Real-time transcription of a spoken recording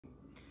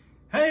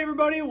Hey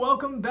everybody,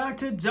 welcome back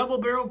to Double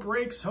Barrel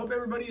Breaks. Hope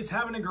everybody is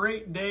having a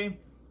great day.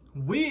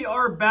 We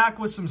are back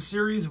with some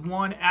Series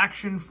 1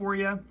 action for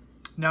you.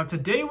 Now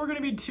today we're going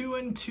to be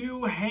doing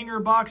two hanger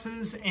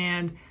boxes,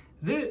 and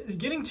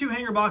getting two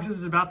hanger boxes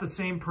is about the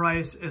same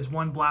price as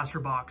one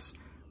blaster box.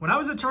 When I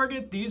was at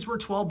Target, these were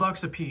 12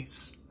 bucks a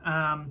piece.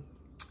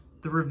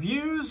 The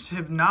reviews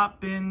have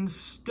not been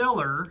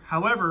stellar.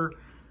 However,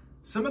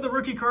 some of the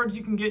rookie cards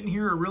you can get in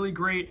here are really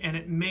great, and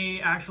it may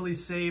actually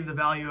save the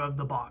value of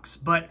the box.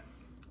 But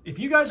if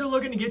you guys are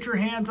looking to get your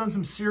hands on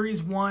some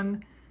Series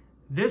 1,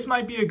 this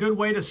might be a good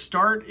way to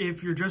start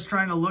if you're just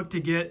trying to look to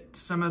get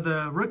some of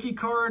the rookie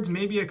cards,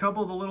 maybe a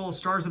couple of the little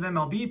Stars of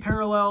MLB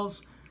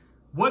parallels,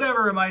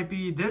 whatever it might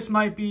be. This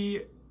might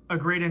be a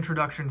great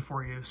introduction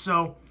for you.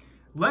 So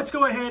let's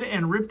go ahead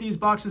and rip these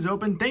boxes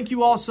open. Thank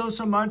you all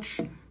so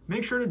much.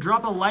 Make sure to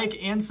drop a like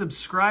and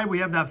subscribe. We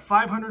have that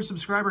 500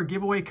 subscriber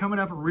giveaway coming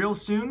up real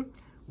soon.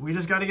 We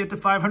just got to get to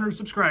 500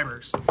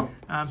 subscribers.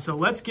 So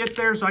let's get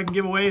there so I can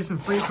give away some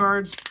free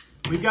cards.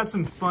 We've got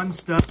some fun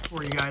stuff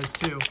for you guys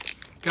too.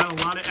 Got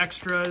a lot of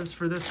extras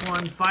for this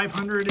one.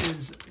 500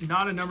 is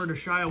not a number to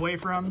shy away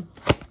from.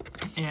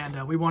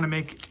 And we want to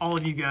make all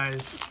of you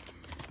guys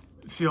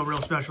feel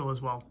real special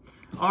as well.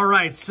 All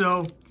right,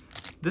 so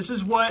this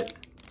is what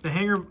the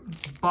hanger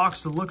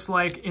box looks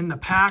like in the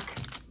pack.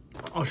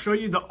 I'll show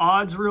you the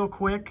odds real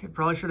quick.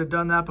 Probably should have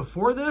done that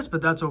before this,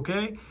 but that's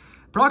okay.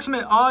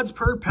 Approximate odds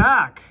per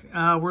pack.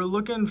 We're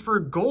looking for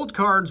gold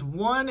cards,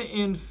 1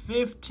 in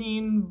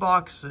 15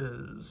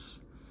 boxes.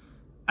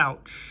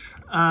 Ouch.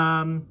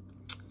 Yeah,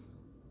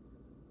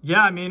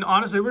 I mean,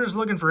 honestly, we're just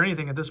looking for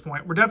anything at this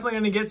point. We're definitely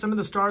going to get some of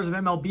the Stars of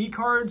MLB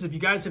cards. If you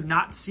guys have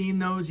not seen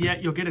those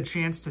yet, you'll get a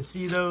chance to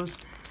see those.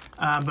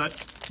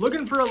 But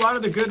looking for a lot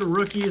of the good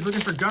rookies,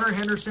 looking for Gunnar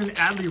Henderson,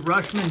 Adley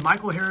Rutschman,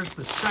 Michael Harris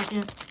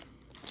II.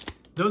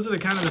 Those are the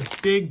kind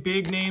of the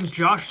big names.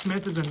 Josh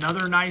Smith is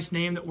another nice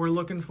name that we're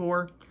looking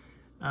for.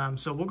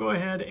 So we'll go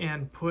ahead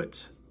and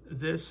put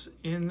this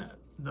in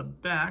the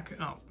back.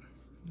 Oh,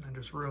 I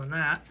just ruined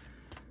that.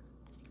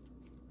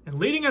 And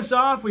leading us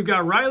off, we've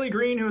got Riley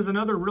Green, who is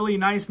another really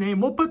nice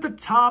name. We'll put the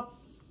top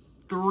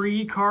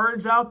 3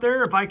 cards out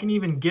there, if I can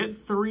even get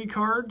 3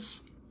 cards.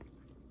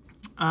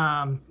 You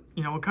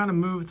know, we'll kind of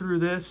move through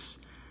this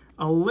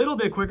a little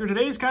bit quicker.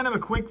 Today's kind of a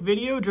quick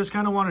video, just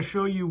kind of want to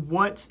show you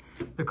what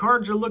the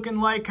cards are looking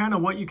like, kind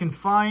of what you can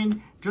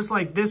find, just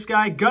like this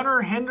guy,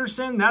 Gunnar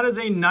Henderson. That is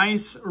a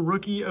nice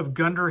rookie of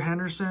Gunnar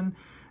Henderson.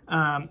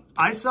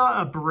 I saw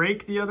a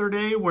break the other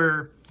day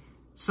where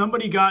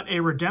somebody got a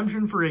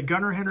redemption for a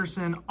Gunnar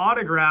Henderson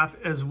autograph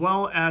as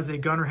well as a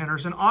Gunnar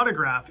Henderson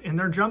autograph in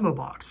their jumbo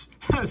box.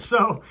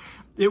 So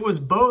it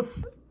was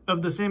both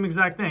of the same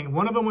exact thing.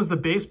 One of them was the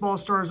Baseball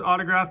Stars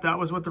autograph. That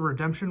was what the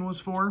redemption was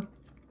for.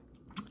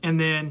 And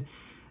then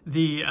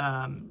the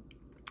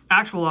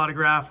actual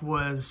autograph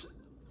was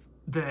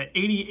the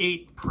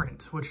 88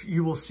 print, which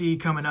you will see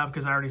coming up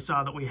because I already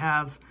saw that we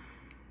have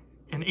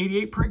an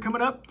 88 print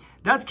coming up.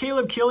 That's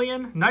Caleb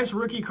Killian. Nice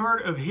rookie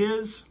card of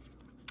his.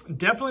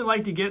 Definitely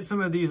like to get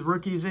some of these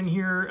rookies in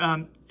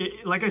here.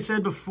 Like I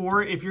said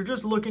before, if you're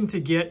just looking to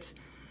get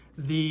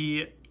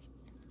the,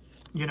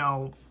 you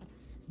know,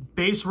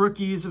 base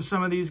rookies of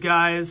some of these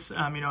guys,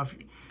 you know, if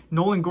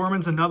Nolan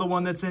Gorman's another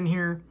one that's in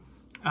here.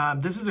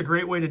 This is a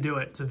great way to do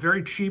it. It's a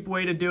very cheap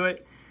way to do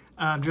it,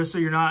 just so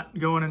you're not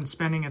going and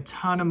spending a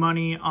ton of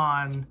money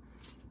on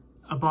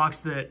a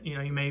box that, you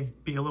know, you may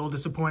be a little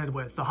disappointed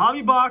with. The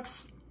hobby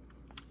box,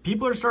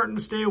 people are starting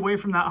to stay away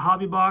from that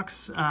hobby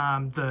box.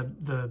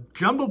 The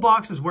jumbo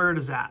box is where it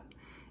is at.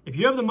 If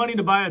you have the money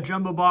to buy a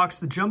jumbo box,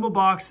 the jumbo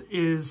box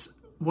is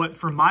what,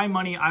 for my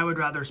money, I would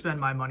rather spend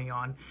my money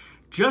on,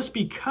 just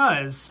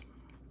because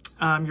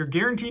you're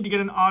guaranteed to get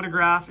an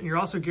autograph, and you're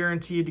also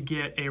guaranteed to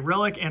get a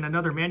relic and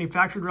another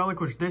manufactured relic,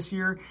 which this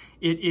year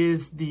it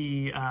is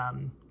the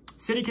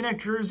City Connect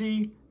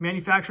jersey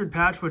manufactured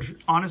patch, which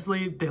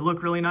honestly, they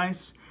look really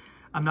nice.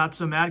 I'm not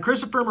so mad.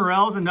 Christopher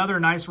Morel is another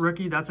nice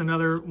rookie. That's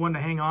another one to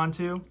hang on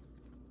to.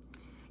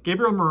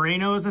 Gabriel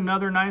Moreno is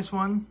another nice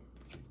one.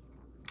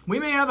 We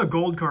may have a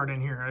gold card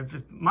in here.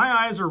 If my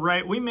eyes are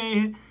right, we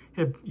may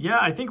have, yeah,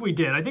 I think we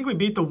did. I think we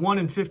beat the 1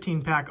 in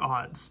 15 pack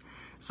odds.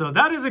 So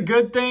that is a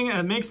good thing.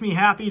 It makes me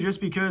happy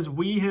just because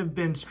we have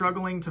been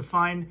struggling to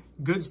find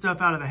good stuff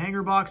out of the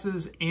hanger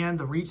boxes and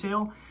the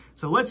retail.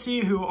 So let's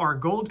see who our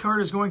gold card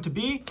is going to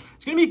be.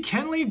 It's going to be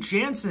Kenley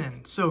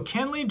Jansen. So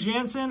Kenley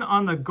Jansen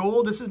on the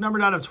gold. This is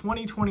numbered out of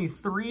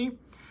 2023.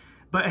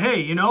 But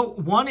hey, you know,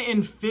 1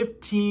 in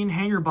 15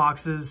 hanger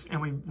boxes,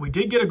 and we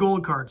did get a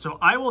gold card. So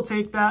I will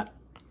take that.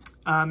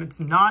 It's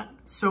not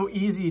so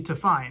easy to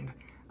find.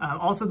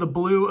 Also the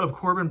blue of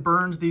Corbin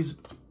Burns. These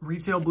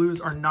retail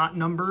blues are not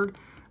numbered,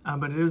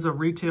 but it is a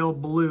retail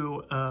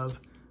blue of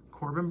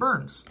Corbin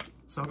Burns.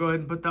 So I'll go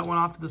ahead and put that one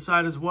off to the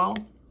side as well.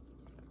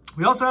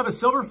 We also have a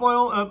silver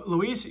foil of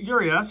Luis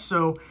Urias.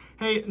 So,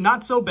 hey,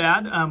 not so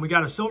bad. We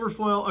got a silver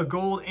foil, a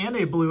gold, and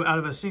a blue out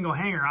of a single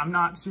hanger. I'm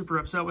not super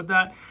upset with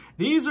that.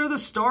 These are the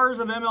Stars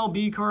of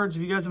MLB cards.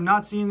 If you guys have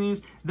not seen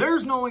these,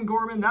 there's Nolan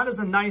Gorman. That is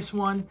a nice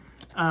one.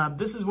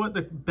 This is what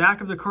the back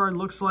of the card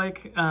looks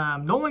like.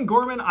 Nolan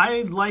Gorman,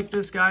 I like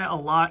this guy a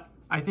lot.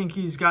 I think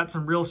he's got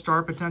some real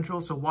star potential,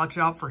 so watch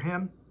out for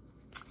him.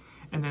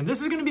 And then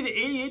this is going to be the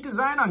 88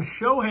 design on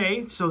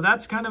Shohei, so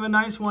that's kind of a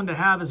nice one to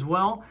have as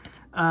well.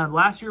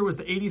 Last year was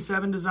the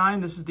 87 design.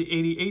 This is the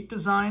 88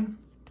 design.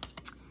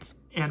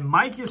 And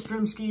Mike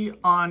Yastrzemski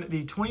on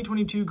the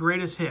 2022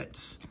 Greatest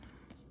Hits.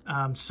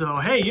 So,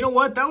 hey, you know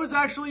what? That was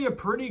actually a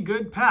pretty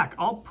good pack.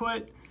 I'll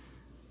put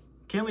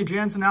Kenley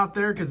Jansen out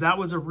there because that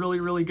was a really,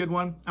 really good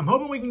one. I'm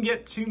hoping we can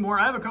get 2 more.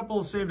 I have a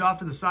couple saved off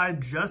to the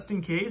side just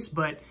in case,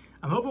 but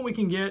I'm hoping we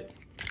can get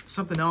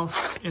something else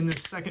in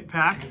this second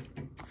pack.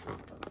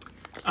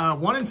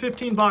 1 in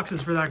 15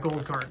 boxes for that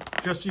gold card,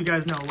 just so you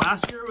guys know.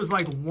 Last year it was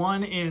like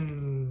 1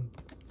 in,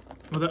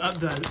 well, the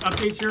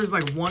updates here is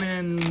like 1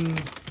 in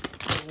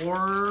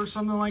 4 or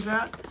something like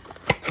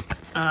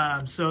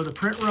that. So the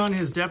print run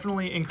has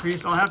definitely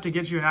increased. I'll have to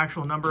get you an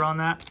actual number on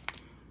that.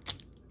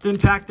 Thin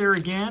pack there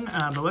again,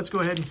 but let's go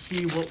ahead and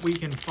see what we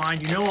can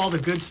find. You know, all the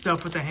good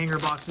stuff with the hanger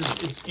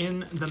boxes is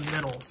in the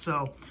middle.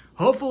 So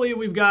hopefully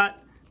we've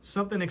got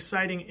something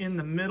exciting in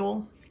the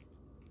middle.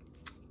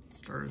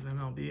 Stars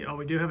MLB. Oh,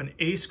 we do have an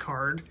ace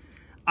card.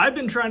 I've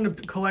been trying to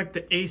collect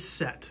the ace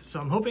set, so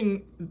I'm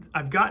hoping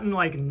I've gotten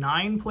like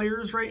 9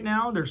 players right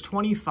now. There's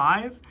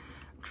 25.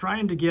 I'm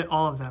trying to get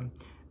all of them.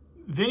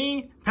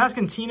 Vinny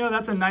Pasquantino,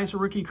 that's a nice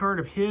rookie card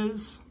of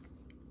his.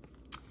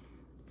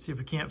 Let's see if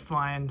we can't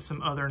find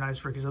some other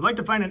nice rookies. I'd like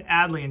to find an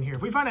Adley in here.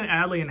 If we find an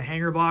Adley in a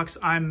hanger box,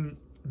 I'm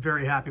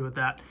very happy with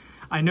that.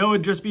 I know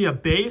it'd just be a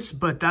base,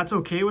 but that's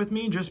okay with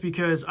me just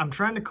because I'm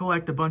trying to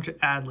collect a bunch of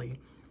Adley.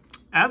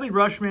 Adley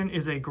Rutschman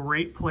is a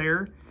great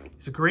player.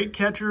 He's a great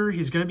catcher.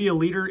 He's going to be a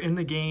leader in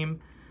the game.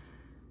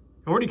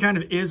 He already kind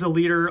of is a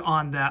leader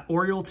on that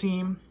Oriole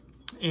team.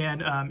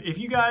 And if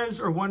you guys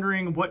are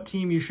wondering what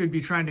team you should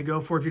be trying to go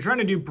for, if you're trying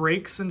to do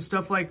breaks and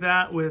stuff like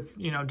that with,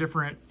 you know,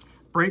 different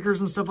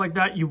breakers and stuff like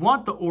that, you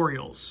want the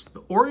Orioles.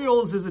 The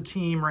Orioles is a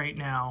team right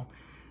now.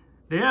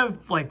 They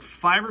have like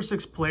 5 or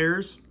 6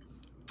 players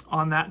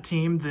on that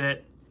team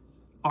that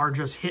are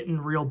just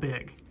hitting real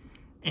big.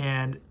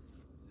 And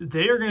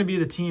they are going to be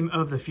the team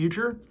of the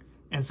future,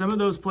 and some of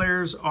those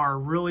players are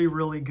really,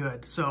 really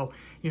good. So,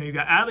 you know, you've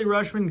got Adley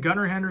Rutschman,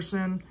 Gunnar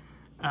Henderson.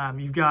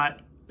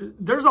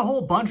 There's a whole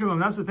bunch of them.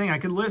 That's the thing. I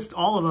could list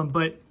all of them,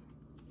 but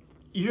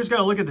you just got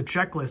to look at the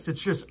checklist. It's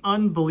just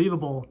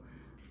unbelievable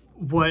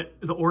what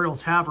the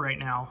Orioles have right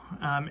now.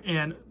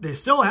 And they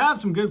still have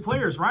some good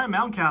players. Ryan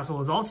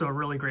Mountcastle is also a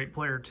really great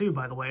player too,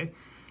 by the way.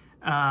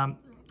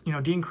 You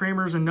know, Dean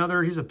Kramer's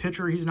another. He's a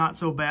pitcher. He's not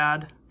so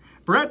bad.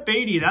 Brett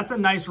Baty, that's a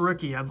nice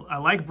rookie. I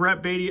like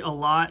Brett Baty a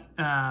lot.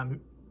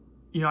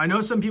 You know, I know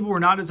some people were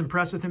not as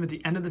impressed with him at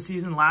the end of the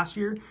season last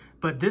year,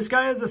 but this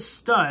guy is a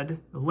stud.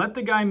 Let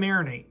the guy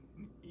marinate.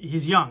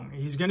 He's young.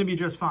 He's going to be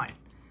just fine.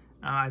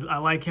 I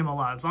like him a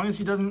lot. As long as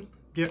he doesn't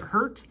get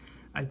hurt,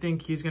 I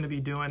think he's going to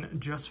be doing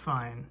just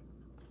fine.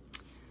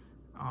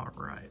 All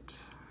right.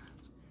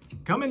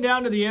 Coming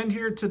down to the end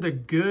here to the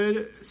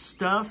good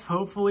stuff,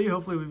 hopefully.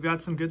 Hopefully we've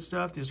got some good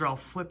stuff. These are all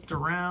flipped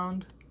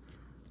around.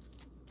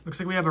 Looks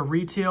like we have a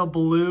retail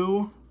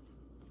blue.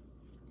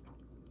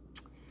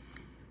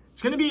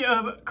 It's going to be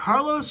of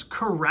Carlos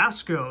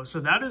Carrasco. So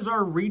that is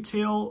our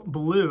retail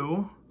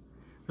blue.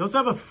 We also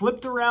have a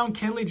flipped around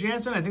Kenley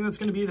Jansen. I think that's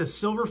going to be the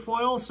silver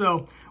foil.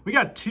 So we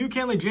got 2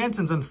 Kenley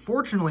Jansens.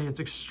 Unfortunately, it's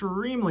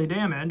extremely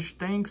damaged.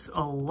 Thanks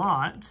a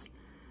lot.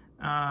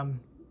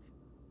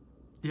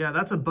 Yeah,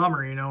 that's a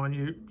bummer, you know, when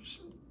you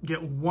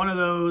get one of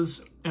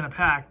those in a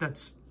pack.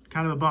 That's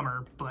kind of a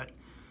bummer, but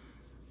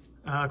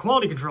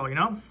quality control, you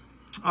know.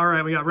 All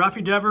right, we got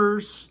Rafi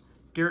Devers,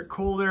 Garrett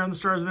Cole there on the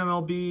Stars of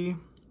MLB,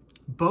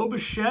 Bo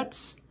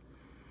Bichette,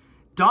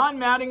 Don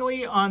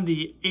Mattingly on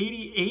the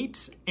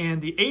 88, and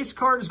the ace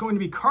card is going to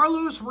be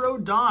Carlos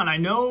Rodon. I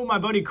know my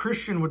buddy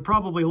Christian would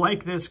probably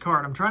like this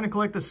card. I'm trying to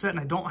collect the set, and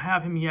I don't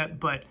have him yet,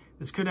 but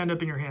this could end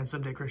up in your hands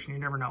someday, Christian. You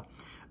never know.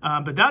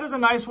 But that is a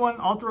nice one.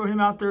 I'll throw him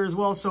out there as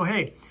well. So,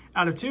 hey,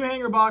 out of 2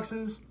 hanger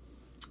boxes,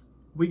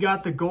 we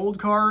got the gold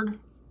card.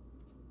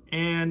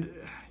 And,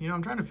 you know,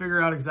 I'm trying to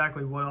figure out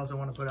exactly what else I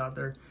want to put out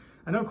there.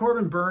 I know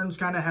Corbin Burns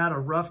kind of had a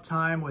rough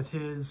time with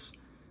his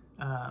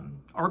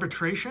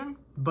arbitration,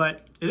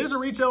 but it is a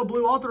retail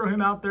blue. I'll throw him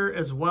out there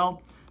as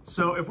well.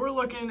 So if we're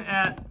looking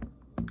at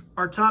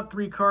our top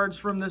 3 cards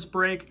from this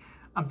break,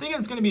 I'm thinking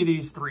it's going to be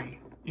these 3.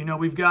 You know,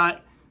 we've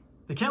got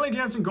the Kenley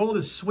Jansen Gold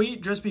is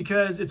sweet just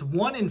because it's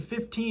 1 in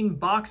 15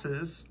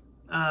 boxes.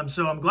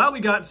 So I'm glad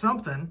we got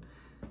something.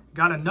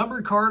 Got a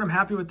numbered card. I'm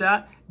happy with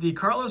that. The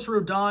Carlos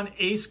Rodon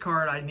Ace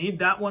card, I need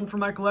that one for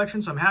my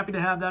collection, so I'm happy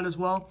to have that as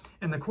well.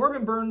 And the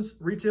Corbin Burns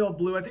Retail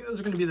Blue, I think those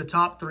are going to be the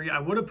top 3. I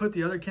would have put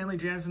the other Kenley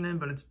Jansen in,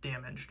 but it's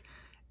damaged.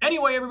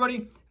 Anyway,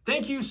 everybody,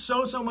 thank you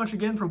so much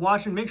again for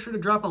watching. Make sure to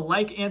drop a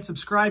like and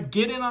subscribe.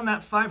 Get in on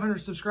that 500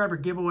 subscriber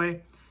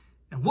giveaway.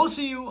 And we'll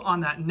see you on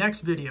that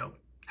next video.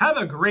 Have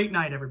a great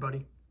night,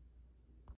 everybody.